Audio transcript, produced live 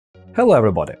Hello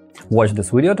everybody! Watch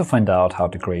this video to find out how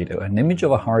to create an image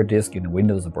of a hard disk in a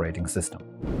Windows operating system.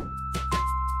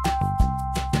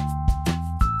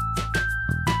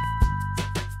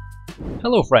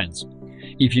 Hello friends!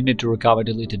 If you need to recover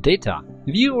deleted data,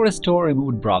 view or restore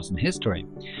removed browsing history,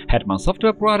 Hetman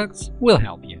Software Products will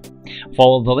help you.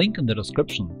 Follow the link in the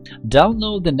description,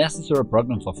 download the necessary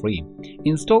program for free,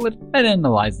 install it and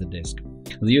analyze the disk.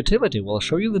 The utility will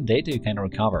show you the data you can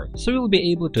recover, so you'll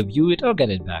be able to view it or get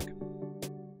it back.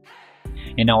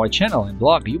 In our channel and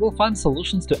blog, you will find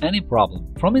solutions to any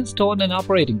problem, from installing an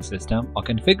operating system or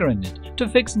configuring it to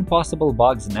fixing possible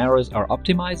bugs and errors or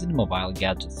optimizing mobile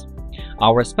gadgets.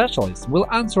 Our specialists will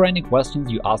answer any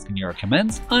questions you ask in your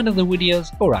comments under the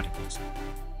videos or articles.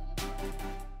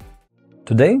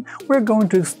 Today, we're going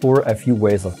to explore a few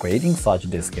ways of creating such a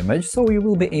disk image so you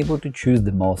will be able to choose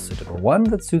the most suitable one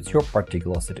that suits your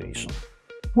particular situation.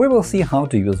 We will see how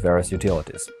to use various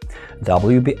utilities –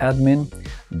 WBadmin,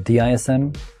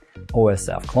 DISM,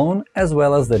 OSFClone, as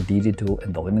well as the DD tool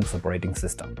in the Linux operating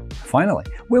system. Finally,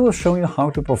 we will show you how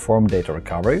to perform data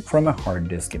recovery from a hard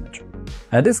disk image.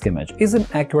 A disk image is an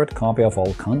accurate copy of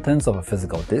all contents of a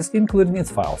physical disk, including its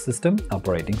file system,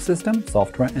 operating system,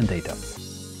 software, and data.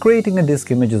 Creating a disk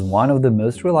image is one of the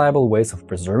most reliable ways of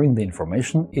preserving the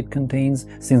information it contains,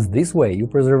 since this way you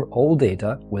preserve all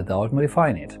data without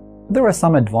modifying it. There are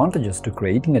some advantages to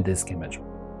creating a disk image.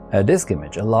 A disk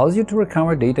image allows you to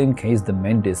recover data in case the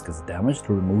main disk is damaged,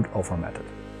 removed, or formatted.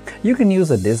 You can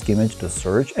use a disk image to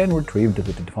search and retrieve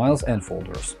deleted files and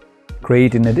folders.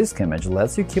 Creating a disk image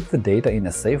lets you keep the data in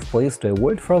a safe place to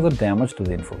avoid further damage to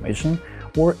the information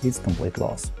or its complete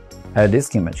loss. A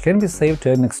disk image can be saved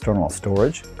to an external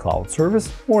storage, cloud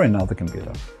service, or another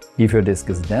computer. If your disk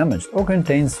is damaged or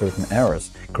contains certain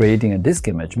errors, creating a disk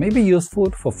image may be useful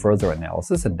for further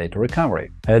analysis and data recovery.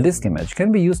 A disk image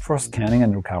can be used for scanning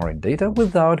and recovering data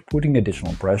without putting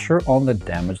additional pressure on the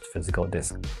damaged physical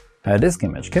disk. A disk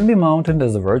image can be mounted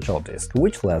as a virtual disk,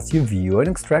 which lets you view and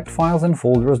extract files and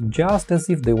folders just as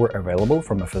if they were available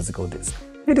from a physical disk.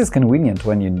 It is convenient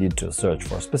when you need to search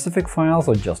for specific files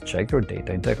or just check your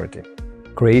data integrity.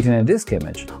 Creating a disk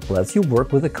image lets you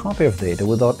work with a copy of data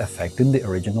without affecting the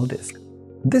original disk.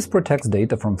 This protects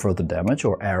data from further damage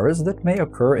or errors that may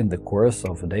occur in the course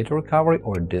of a data recovery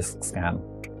or disk scan.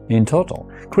 In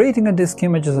total, creating a disk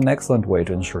image is an excellent way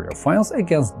to ensure your files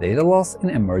against data loss in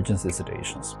emergency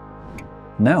situations.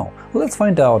 Now, let's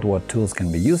find out what tools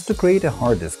can be used to create a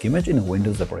hard disk image in a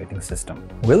Windows operating system.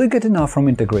 Will you get enough from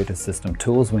integrated system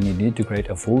tools when you need to create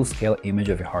a full-scale image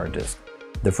of your hard disk?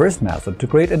 The first method to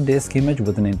create a disk image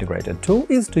with an integrated tool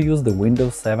is to use the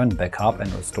Windows 7 Backup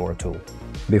and Restore tool.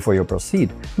 Before you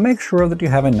proceed, make sure that you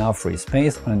have enough free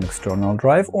space on an external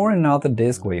drive or another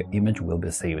disk where your image will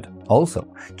be saved. Also,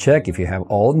 check if you have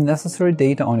all the necessary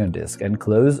data on your disk and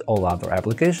close all other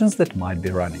applications that might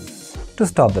be running. To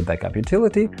start the backup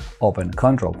utility, open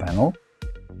Control Panel,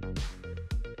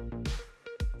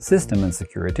 System and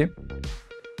Security,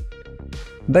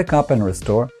 Backup and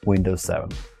Restore Windows 7.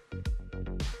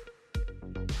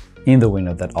 In the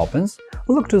window that opens,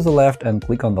 look to the left and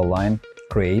click on the line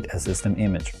Create a system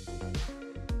image.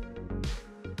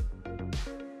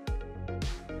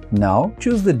 Now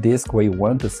choose the disk where you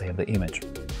want to save the image.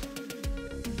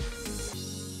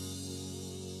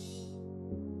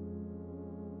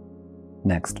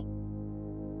 Next.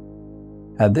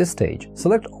 At this stage,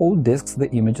 select all disks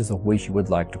the images of which you would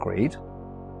like to create.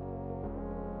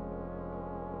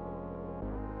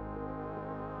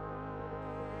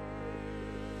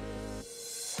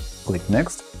 Click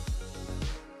Next.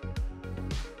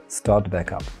 Start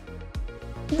Backup.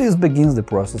 This begins the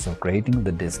process of creating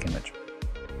the disk image.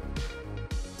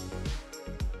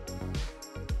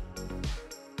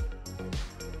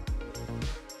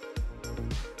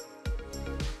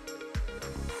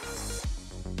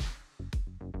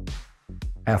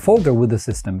 A folder with the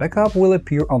system backup will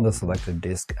appear on the selected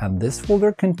disk, and this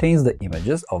folder contains the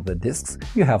images of the disks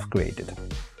you have created.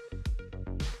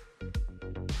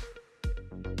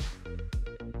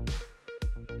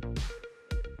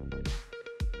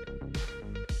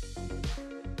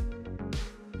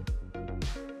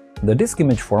 The disk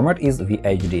image format is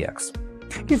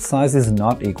VHDX. Its size is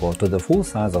not equal to the full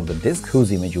size of the disk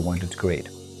whose image you wanted to create.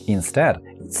 Instead,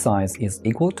 its size is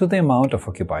equal to the amount of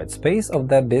occupied space of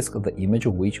that disk the image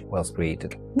of which was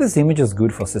created. This image is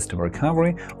good for system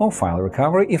recovery or file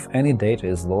recovery if any data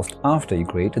is lost after you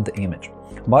created the image,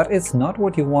 but it's not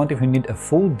what you want if you need a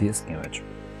full disk image.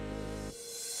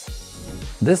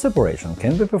 This operation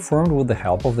can be performed with the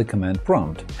help of the command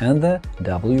prompt and the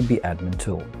WBadmin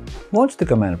tool. Launch the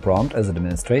command prompt as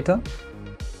administrator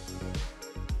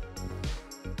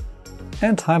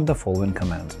and type the following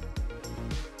command: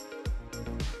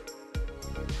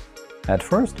 At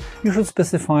first, you should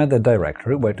specify the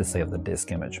directory where to save the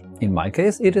disk image. In my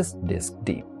case, it is disk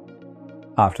D.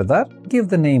 After that, give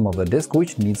the name of the disk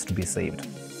which needs to be saved.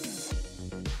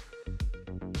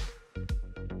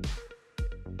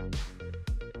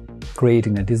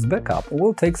 Creating a disk backup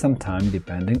will take some time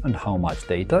depending on how much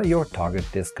data your target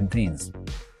disk contains.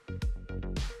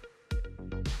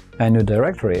 A new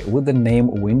directory with the name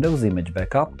Windows Image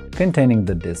Backup containing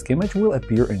the disk image will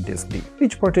appear in disk D.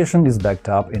 Each partition is backed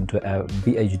up into a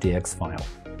VHDX file.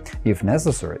 If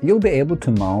necessary, you'll be able to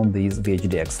mount these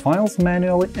VHDX files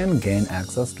manually and gain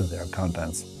access to their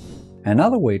contents.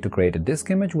 Another way to create a disk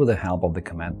image with the help of the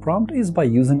command prompt is by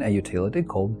using a utility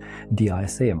called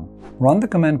DISM. Run the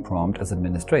command prompt as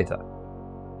administrator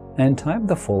and type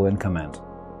the following command.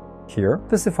 Here,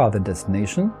 specify the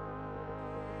destination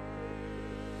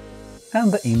and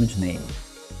the image name,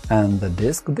 and the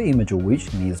disk the image of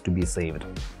which needs to be saved.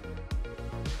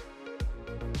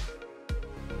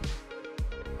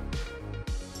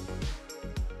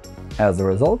 As a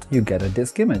result, you get a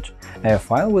disk image, a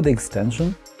file with the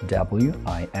extension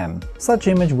WIM. Such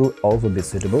image will also be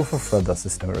suitable for further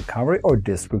system recovery or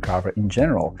disk recovery in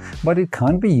general, but it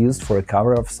can't be used for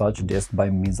recovery of such disk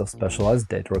by means of specialized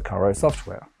data recovery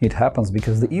software. It happens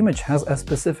because the image has a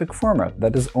specific format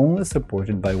that is only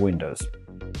supported by Windows.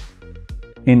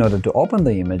 In order to open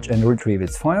the image and retrieve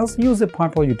its files, use the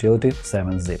popular utility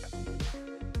 7-zip.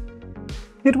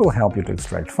 It will help you to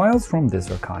extract files from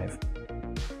this archive.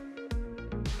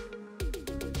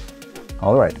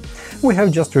 Alright, we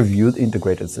have just reviewed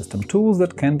integrated system tools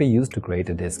that can be used to create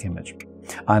a disk image.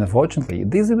 Unfortunately,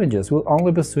 these images will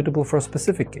only be suitable for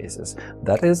specific cases,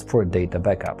 that is, for data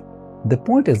backup. The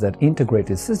point is that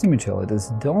integrated system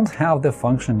utilities don't have the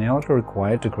functionality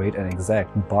required to create an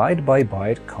exact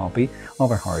byte-by-byte copy of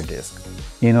a hard disk.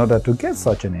 In order to get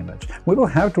such an image, we will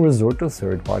have to resort to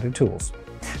third-party tools.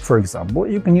 For example,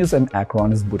 you can use an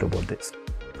Acronis bootable disk.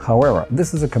 However,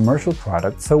 this is a commercial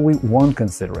product, so we won't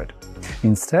consider it.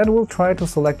 Instead, we'll try to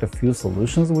select a few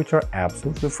solutions which are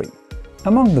absolutely free.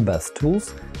 Among the best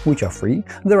tools, which are free,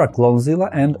 there are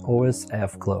CloneZilla and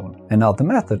OSFClone. Another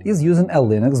method is using a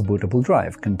Linux bootable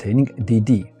drive containing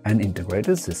DD, an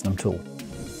integrated system tool.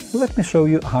 Let me show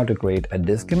you how to create a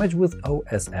disk image with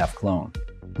OSFClone.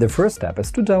 The first step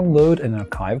is to download an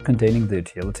archive containing the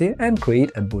utility and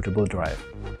create a bootable drive.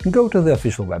 Go to the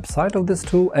official website of this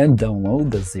tool and download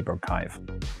the zip archive.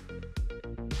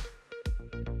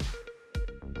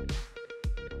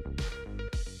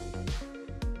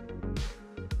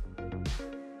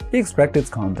 Extract its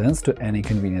contents to any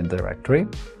convenient directory,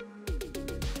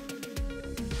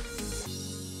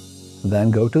 then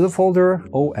go to the folder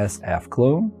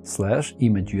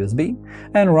OSFclone/imageusb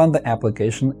and run the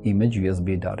application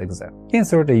imageusb.exe.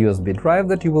 Insert a USB drive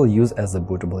that you will use as a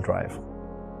bootable drive.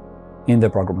 In the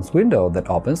Programs window that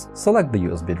opens, select the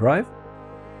USB drive,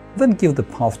 then give the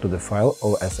path to the file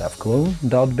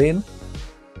osfclone.bin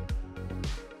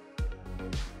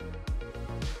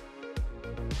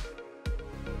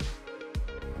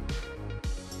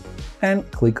and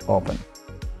click Open.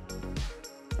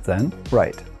 Then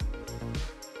write.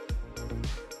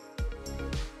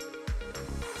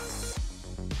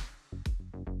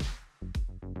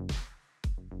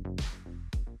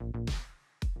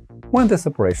 When this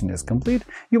operation is complete,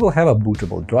 you will have a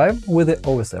bootable drive with the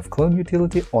OSFclone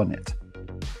utility on it.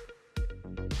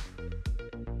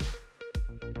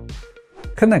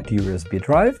 Connect your USB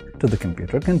drive to the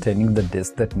computer containing the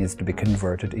disk that needs to be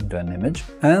converted into an image,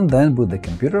 and then boot the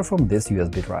computer from this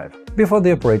USB drive. Before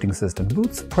the operating system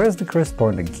boots, press the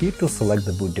corresponding key to select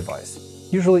the boot device.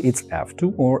 Usually it's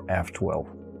F2 or F12.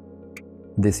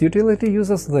 This utility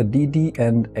uses the DD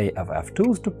and AFF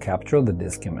tools to capture the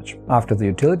disk image. After the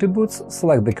utility boots,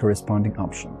 select the corresponding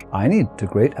option. I need to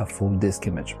create a full disk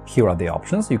image. Here are the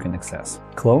options you can access.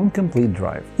 Clone Complete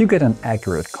Drive. You get an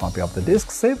accurate copy of the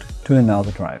disk saved to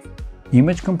another drive.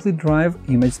 Image Complete Drive,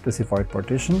 Image Specified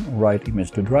Partition, Write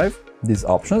Image to Drive. These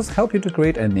options help you to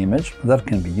create an image that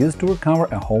can be used to recover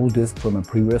a whole disk from a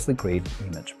previously created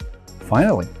image.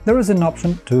 Finally, there is an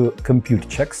option to compute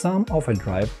checksum of a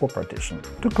drive or partition.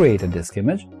 To create a disk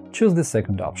image, choose the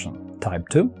second option, type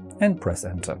 2 and press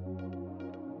Enter.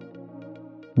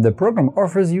 The program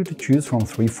offers you to choose from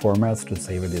 3 formats to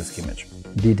save a disk image: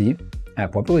 DD, a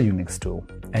popular Unix tool,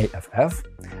 AFF,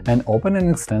 an open and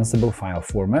extensible file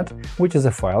format, which is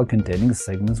a file containing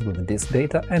segments with disk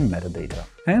data and metadata,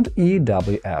 and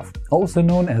EWF, also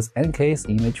known as Encase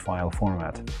Image File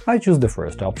Format. I choose the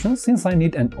first option since I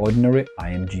need an ordinary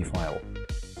IMG file.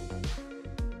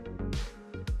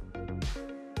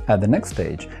 At the next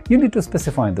stage, you need to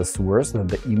specify the source that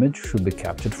the image should be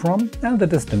captured from and the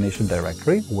destination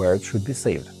directory where it should be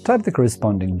saved. Type the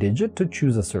corresponding digit to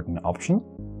choose a certain option,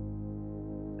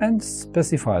 and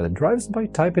specify the drives by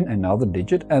typing another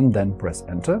digit and then press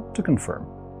Enter to confirm.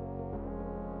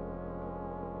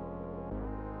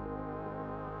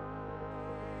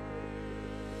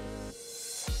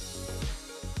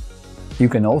 You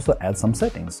can also add some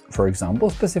settings, for example,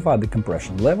 specify the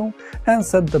compression level and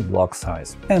set the block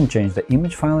size, and change the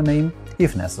image file name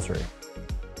if necessary.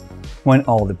 When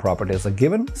all the properties are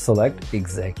given, select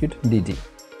Execute DD.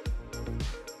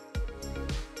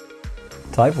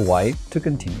 Type Y to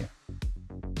continue.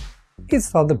 It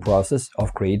starts the process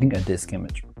of creating a disk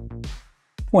image.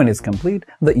 When it's complete,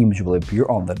 the image will appear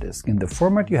on the disk in the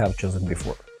format you have chosen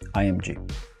before, IMG.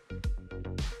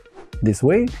 This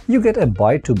way, you get a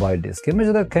byte-to-byte disk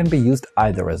image that can be used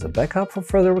either as a backup for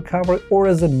further recovery or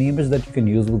as an image that you can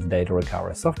use with data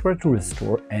recovery software to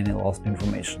restore any lost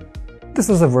information. This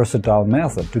is a versatile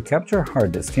method to capture a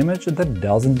hard disk image that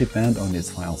doesn't depend on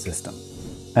its file system.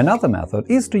 Another method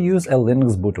is to use a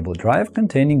Linux bootable drive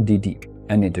containing DD,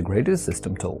 an integrated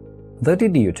system tool. The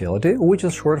DD utility, which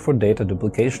is short for data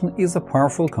duplication, is a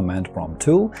powerful command prompt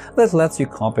tool that lets you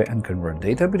copy and convert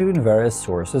data between various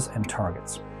sources and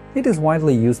targets. It is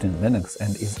widely used in Linux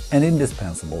and is an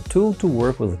indispensable tool to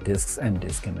work with disks and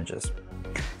disk images.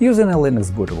 Using a Linux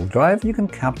bootable drive, you can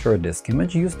capture a disk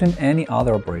image used in any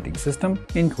other operating system,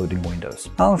 including Windows.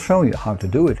 I'll show you how to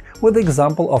do it with the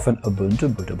example of an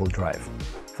Ubuntu bootable drive.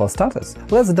 For starters,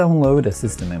 let's download a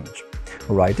system image.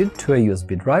 Write it to a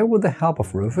USB drive with the help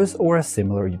of Rufus or a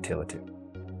similar utility.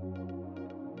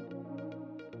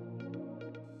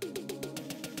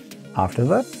 After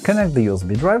that, connect the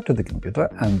USB drive to the computer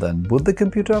and then boot the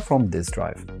computer from this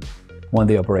drive. When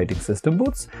the operating system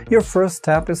boots, your first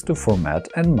step is to format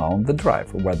and mount the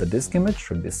drive where the disk image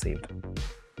should be saved.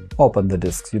 Open the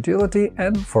Disks utility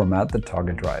and format the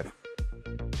target drive.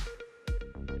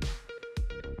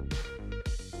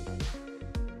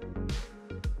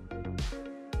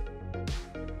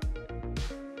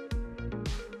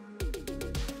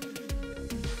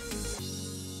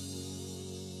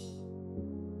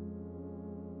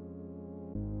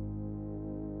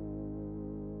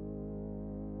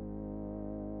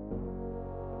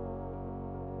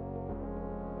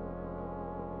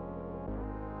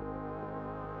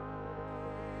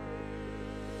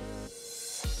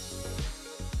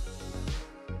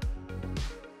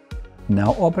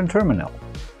 Now open Terminal.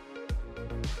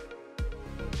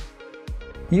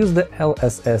 Use the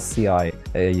LSSCI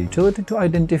utility to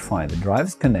identify the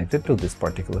drives connected to this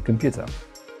particular computer.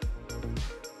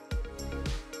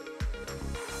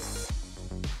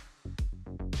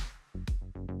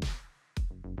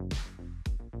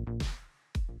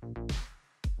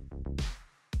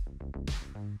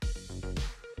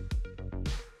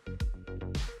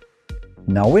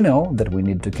 Now we know that we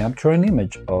need to capture an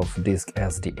image of disk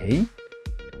SDA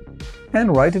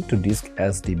and write it to disk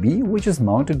SDB, which is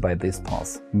mounted by this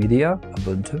path – Media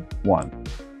Ubuntu 1.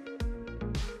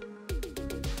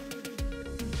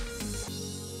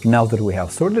 Now that we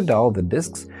have sorted out the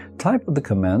disks, type the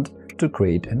command to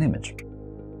create an image.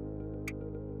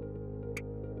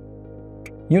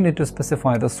 You need to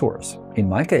specify the source. In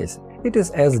my case, it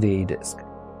is SDA disk.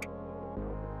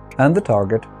 And the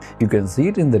target, you can see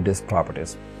it in the disk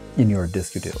properties in your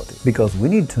disk utility, because we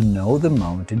need to know the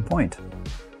mounting point.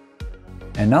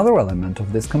 Another element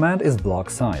of this command is block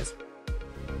size.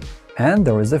 And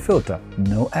there is a filter,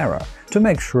 no error, to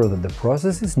make sure that the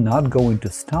process is not going to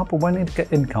stop when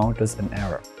it encounters an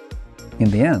error. In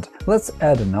the end, let's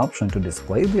add an option to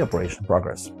display the operation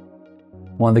progress.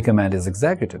 When the command is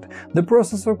executed, the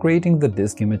process of creating the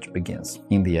disk image begins.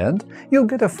 In the end, you'll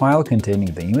get a file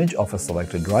containing the image of a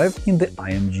selected drive in the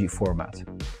IMG format.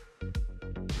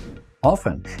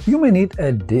 Often, you may need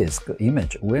a disk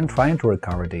image when trying to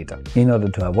recover data. In order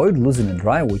to avoid losing a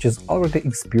drive which is already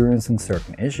experiencing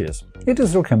certain issues, it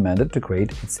is recommended to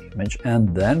create its image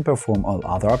and then perform all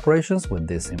other operations with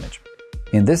this image.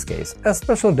 In this case, a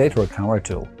special data recovery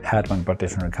tool, Hetman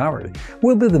Partition Recovery,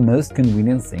 will be the most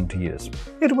convenient thing to use.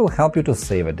 It will help you to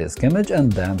save a disk image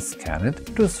and then scan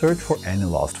it to search for any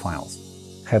lost files.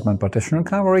 Hetman Partition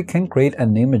Recovery can create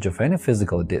an image of any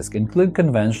physical disk, including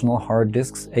conventional hard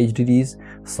disks, HDDs,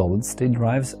 solid-state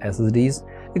drives, SSDs,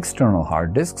 external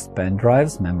hard disks, pen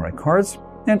drives, memory cards,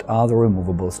 and other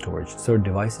removable storage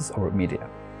devices or media.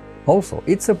 Also,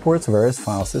 it supports various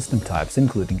file system types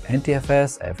including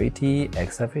NTFS, FAT,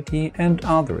 XFAT, and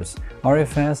others: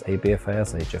 RFS,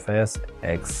 APFS, HFS,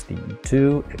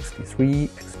 XT2, XT3,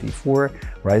 XT4,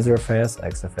 RiserFS,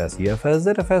 XFS, UFS,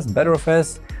 ZFS,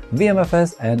 BetterFS,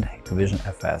 VMFS, and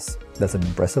HikvisionFS. That's an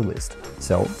impressive list.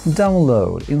 So,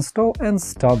 download, install, and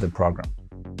start the program.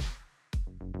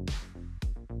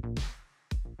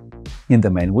 In the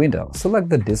main window, select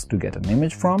the disk to get an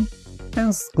image from,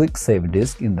 and click Save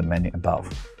Disk in the menu above.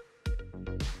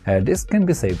 A disk can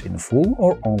be saved in full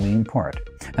or only in part,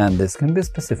 and this can be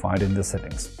specified in the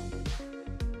settings.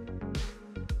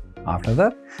 After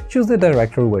that, choose the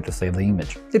directory where to save the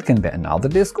image. It can be another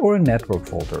disk or a network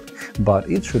folder, but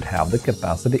it should have the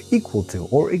capacity equal to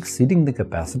or exceeding the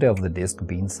capacity of the disk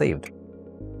being saved.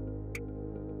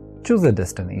 Choose the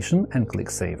destination and click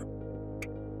Save.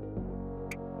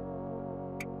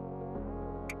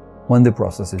 When the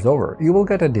process is over, you will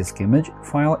get a disk image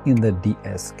file in the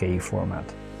DSK format.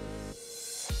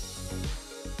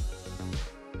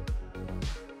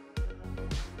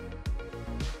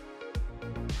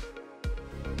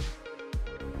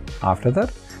 After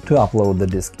that, to upload the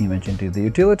disk image into the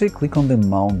utility, click on the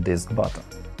Mount Disk button.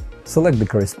 Select the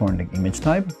corresponding image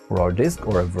type, raw disk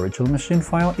or a virtual machine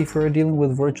file if you are dealing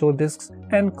with virtual disks,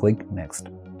 and click Next.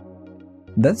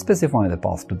 Then specify the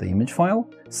path to the image file,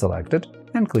 select it,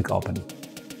 and click Open.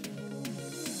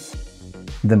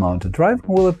 The mounted drive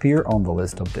will appear on the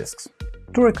list of disks.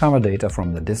 To recover data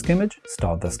from the disk image,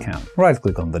 start the scan.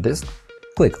 Right-click on the disk,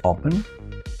 click Open,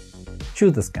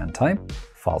 choose the scan type,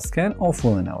 File Scan or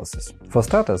Full Analysis. For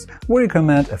starters, we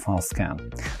recommend a file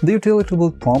scan. The utility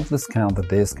will promptly scan the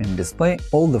disk and display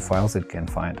all the files it can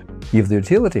find. If the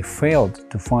utility failed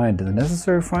to find the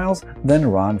necessary files, then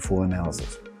run Full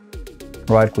Analysis.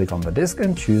 Right-click on the disk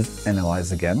and choose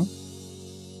Analyze again,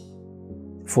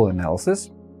 Full Analysis,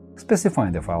 specify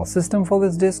the file system for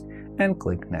this disk, and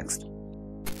click Next.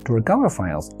 To recover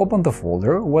files, open the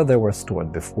folder where they were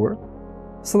stored before,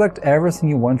 select everything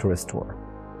you want to restore,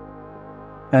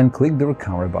 and click the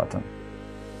Recover button.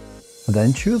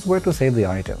 Then choose where to save the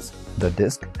items, the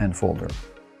disk and folder,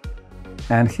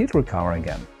 and hit Recover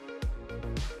again.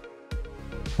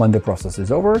 When the process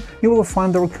is over, you will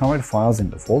find the recovered files in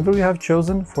the folder you have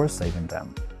chosen for saving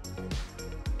them.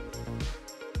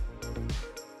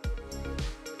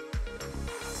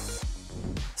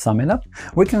 Summing up,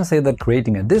 we can say that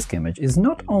creating a disk image is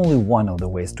not only one of the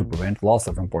ways to prevent loss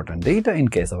of important data in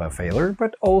case of a failure,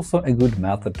 but also a good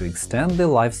method to extend the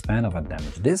lifespan of a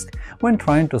damaged disk when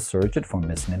trying to search it for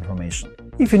missing information.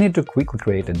 If you need to quickly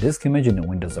create a disk image in a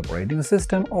Windows operating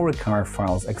system or recover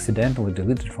files accidentally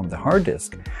deleted from the hard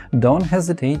disk, don't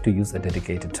hesitate to use a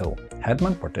dedicated tool,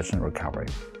 Hetman Partition Recovery.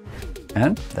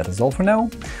 And that is all for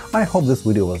now. I hope this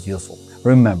video was useful.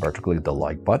 Remember to click the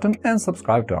like button and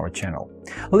subscribe to our channel.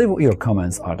 Leave your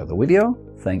comments under the video.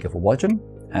 Thank you for watching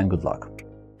and good luck!